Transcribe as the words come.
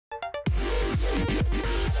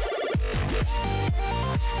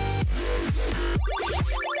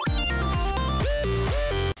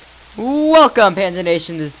Welcome, Panda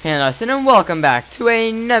Nation, this is Pandas, and welcome back to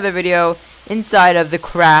another video inside of the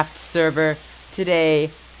craft server. Today,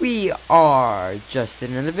 we are just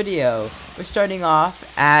in another video. We're starting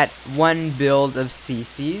off at one build of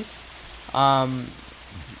CC's.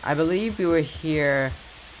 I believe we were here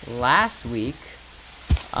last week.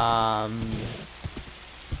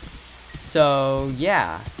 So,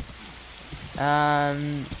 yeah.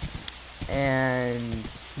 And,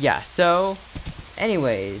 yeah, so,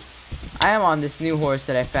 anyways. I am on this new horse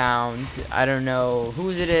that I found. I don't know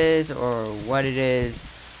whose it is or what it is,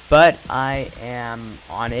 but I am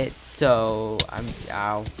on it. So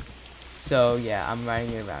So yeah, I'm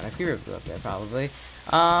riding it around. I could rip it up there probably.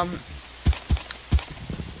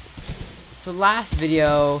 So last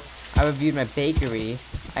video I reviewed my bakery.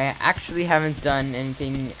 I actually haven't done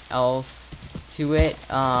anything else to it.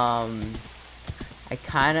 I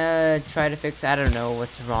kind of try to fix. I don't know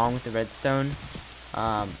what's wrong with the redstone.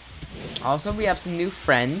 Also, we have some new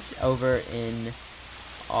friends over in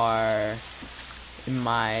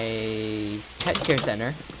my pet care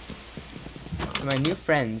center. My new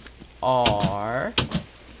friends are,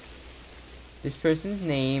 this person's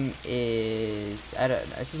name is, I don't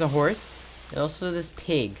know, it's just a horse. And also this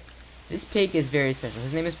pig. This pig is very special.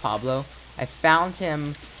 His name is Pablo. I found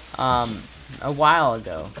him a while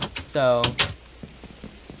ago. So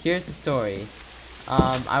here's the story.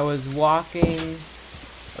 I was walking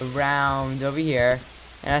around over here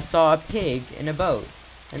and I saw a pig in a boat,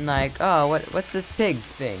 and like, oh, what's this pig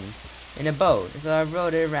thing in a boat? So I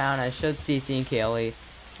rode it around. I showed Cece and Kaylee,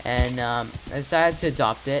 and I decided to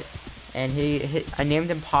adopt it, and I named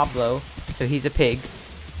him Pablo, so he's a pig,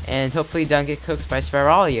 and hopefully don't get cooked by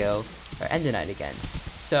Spiralio or Enderite again.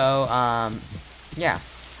 So yeah.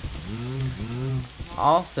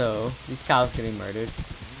 Also, these cows getting murdered,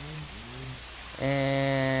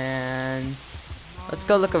 and let's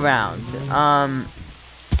go look around.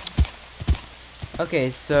 Okay,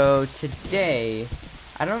 so today,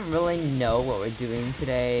 I don't really know what we're doing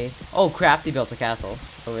today. Oh, Crafty built a castle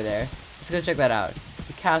over there. Let's go check that out.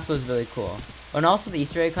 The castle is really cool. Oh, and also the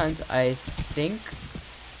Easter egg hunt, I think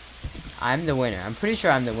I'm the winner. I'm pretty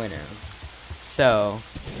sure I'm the winner. So,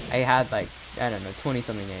 I had like, I don't know, 20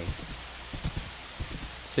 something eggs.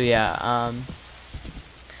 So yeah,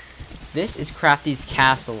 this is Crafty's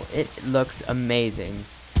castle. It looks amazing.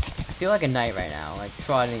 I feel like a knight right now, like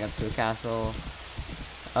trotting up to a castle.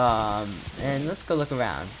 And let's go look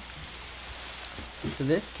around. So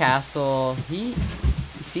this castle, he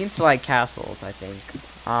seems to like castles, I think.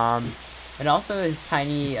 And also his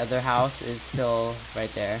tiny other house is still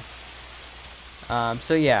right there.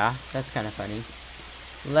 So yeah, that's kind of funny.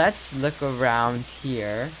 Let's look around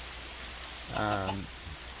here.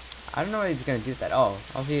 I don't know what he's gonna do with that. Oh,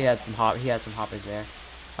 also he had some hoppers there.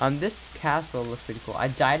 This castle looks pretty cool. I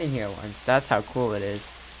died in here once. That's how cool it is.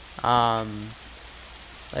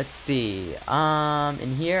 Let's see.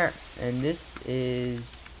 In here, and this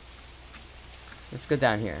is. Let's go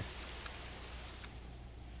down here.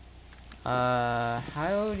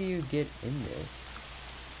 How do you get in this?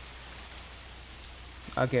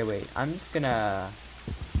 Okay, wait. I'm just gonna.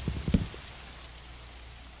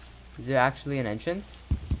 Is there actually an entrance?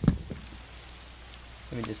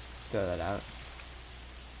 Let me just throw that out.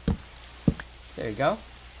 There we go.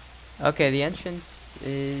 Okay, the entrance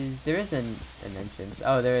is... There is an entrance.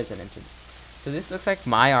 Oh, there is an entrance. So this looks like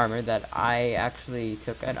my armor that I actually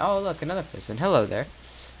took. And oh, look, another person. Hello there.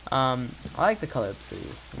 I like the color blue,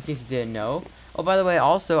 in case you didn't know. Oh, by the way,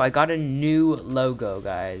 also, I got a new logo,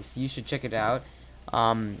 guys. You should check it out.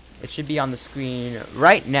 It should be on the screen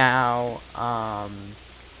right now.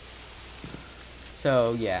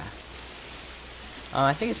 So, yeah.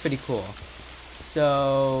 I think it's pretty cool.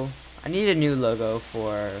 So, I need a new logo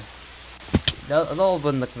for... The old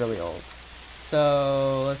one looked really old.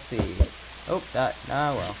 So, let's see. Oh,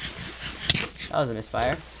 well. That was a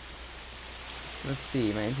misfire. Let's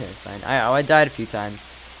see, my internet's fine. I died a few times.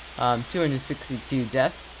 262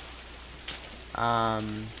 deaths.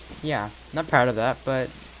 Yeah, not proud of that, but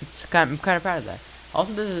I'm kind of proud of that.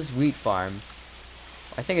 Also, this is wheat farm.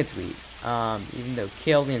 I think it's wheat. Even though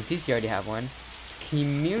Kaylee and Cece already have one. It's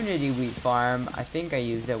community wheat farm. I think I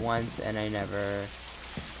used it once and I never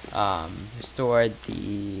restored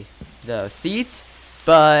the seeds,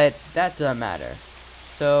 but that doesn't matter.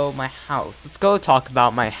 So my house. Let's go talk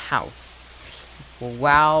about my house. Well,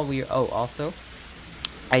 while we also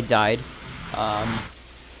I died.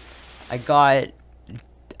 I got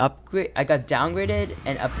downgraded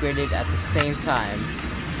and upgraded at the same time.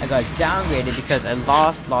 I got downgraded because I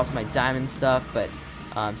lost lots of my diamond stuff, but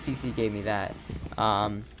CC gave me that.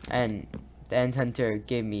 And the End Hunter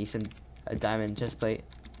gave me a diamond chest plate.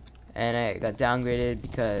 And I got downgraded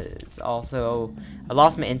because also I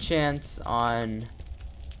lost my enchantments on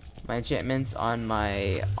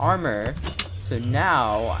my armor. So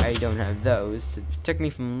now I don't have those to protect me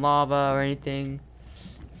from lava or anything.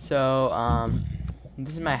 So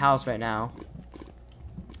this is my house right now.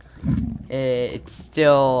 It's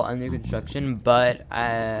still under construction, but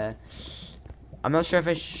I'm not sure if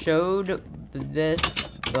I showed this,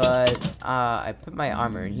 but I put my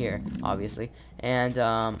armor in here, obviously. And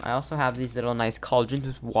I also have these little nice cauldrons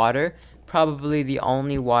with water. Probably the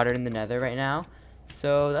only water in the nether right now.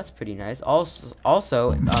 So that's pretty nice. Also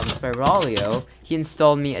Spiralio, he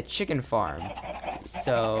installed me a chicken farm.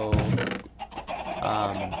 So,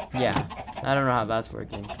 yeah. I don't know how that's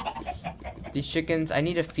working. These chickens, I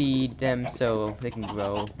need to feed them so they can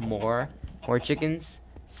grow more chickens.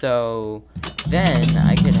 So then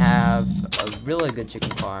I can have a really good chicken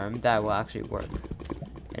farm that will actually work.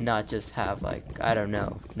 And not just have, like, I don't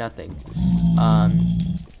know, nothing.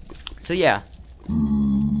 So yeah.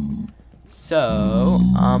 So,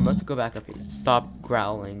 let's go back up here. Stop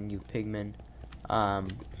growling, you pigmen.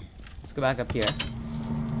 Let's go back up here.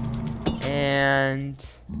 And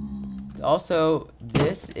also,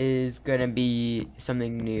 this is gonna be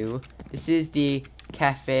something new. This is the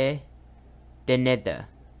Cafe de Nether.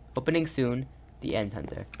 Opening soon, the End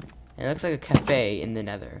Hunter. And it looks like a cafe in the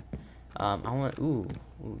Nether. I want, ooh,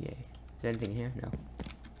 yay. Is there anything here? No.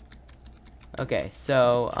 Okay,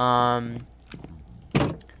 so,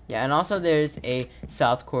 yeah, and also there's a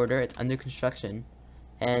south corridor. It's under construction.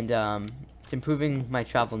 And, it's improving my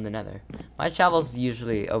travel in the Nether. My travel's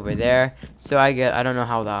usually over there, so I don't know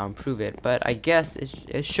how that'll improve it, but I guess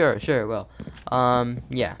it sure will.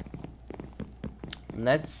 Yeah.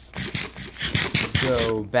 Let's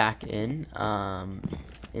go back into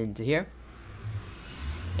here.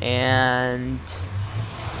 And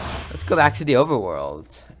let's go back to the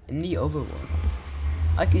overworld. In the overworld,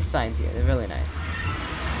 I like these signs here. They're really nice.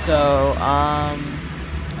 So,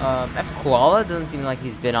 F Koala doesn't seem like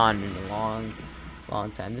he's been on in a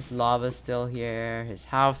long time. This lava's still here. His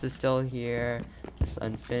house is still here. It's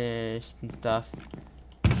unfinished and stuff.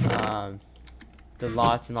 The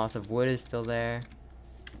lots and lots of wood is still there.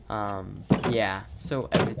 Yeah. So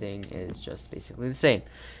everything is just basically the same.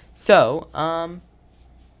 So,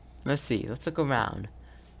 let's see. Let's look around.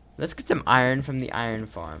 Let's get some iron from the iron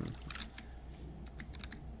farm.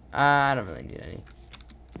 I don't really need any.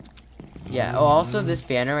 Yeah. Oh, also this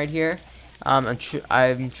banner right here. I'm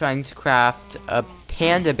trying to craft a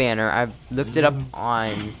panda banner. I've looked it up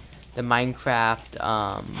on the Minecraft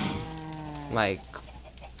like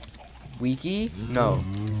wiki. No,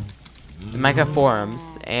 the Minecraft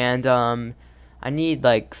forums, and I need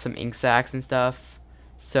like some ink sacs and stuff.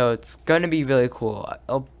 So it's gonna be really cool.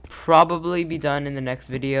 It'll probably be done in the next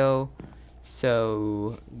video.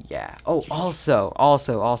 So yeah. Oh,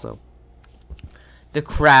 also the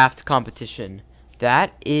craft competition.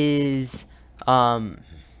 That is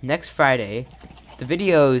next Friday. The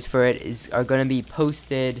videos for it are going to be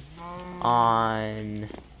posted on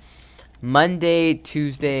Monday,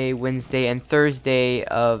 Tuesday, Wednesday, and Thursday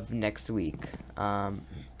of next week. I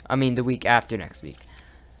mean the week after next week.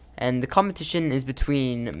 And the competition is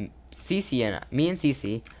between CC and me and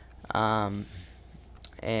CC.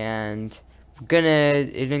 And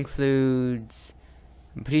it includes,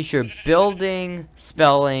 I'm pretty sure, building,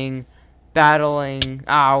 spelling, battling,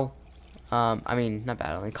 I mean, not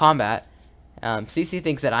battling, combat. CC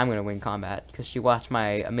thinks that I'm gonna win combat because she watched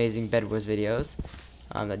my amazing Bed Wars videos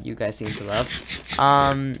that you guys seem to love.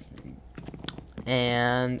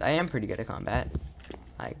 And I am pretty good at combat.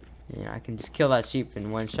 I can just kill that sheep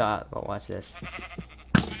in one shot. But watch this.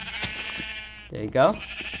 There you go.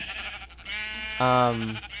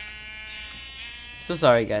 So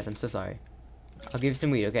sorry, guys. I'm so sorry. I'll give you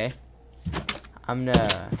some weed, okay?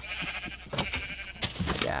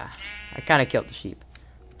 Yeah, I kind of killed the sheep,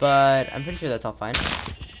 but I'm pretty sure that's all fine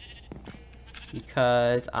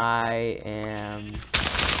because I am.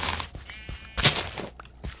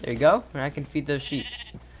 There you go, and I can feed those sheep.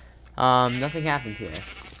 Nothing happens here.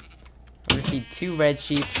 I'm gonna feed 2 red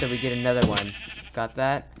sheep so we get another one. Got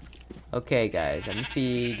that? Okay, guys, I'm gonna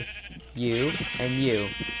feed you and you.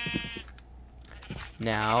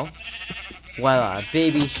 Now, voila,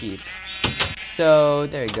 baby sheep. So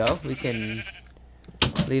there you go. We can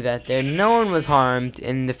leave that there. No one was harmed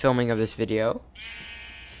in the filming of this video.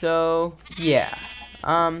 So yeah.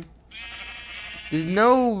 There's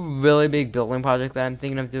no really big building project that I'm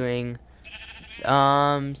thinking of doing.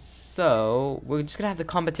 So So we're just gonna have the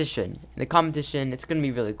competition. The competition, it's gonna be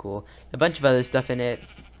really cool. A bunch of other stuff in it,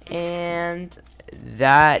 and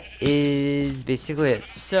that is basically it.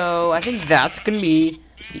 So I think that's gonna be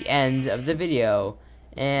the end of the video.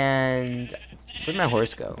 And where'd my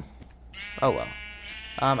horse go? Oh well.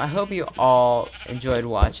 I hope you all enjoyed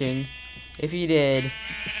watching. If you did,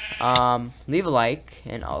 leave a like,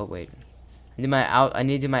 and I'll wait. I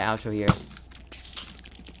need to do my outro here.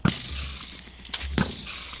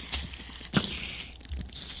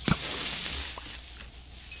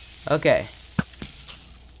 Okay.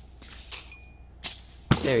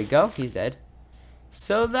 There we go. He's dead.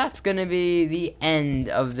 So that's gonna be the end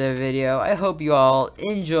of the video. I hope you all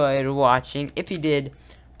enjoyed watching. If you did,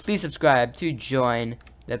 please subscribe to join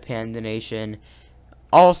the Panda Nation.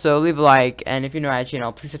 Also, leave a like, and if you're new to our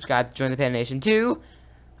channel, please subscribe to join the Panda Nation too.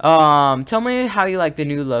 Tell me how you like the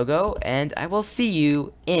new logo, and I will see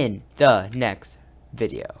you in the next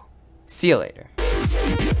video. See you later.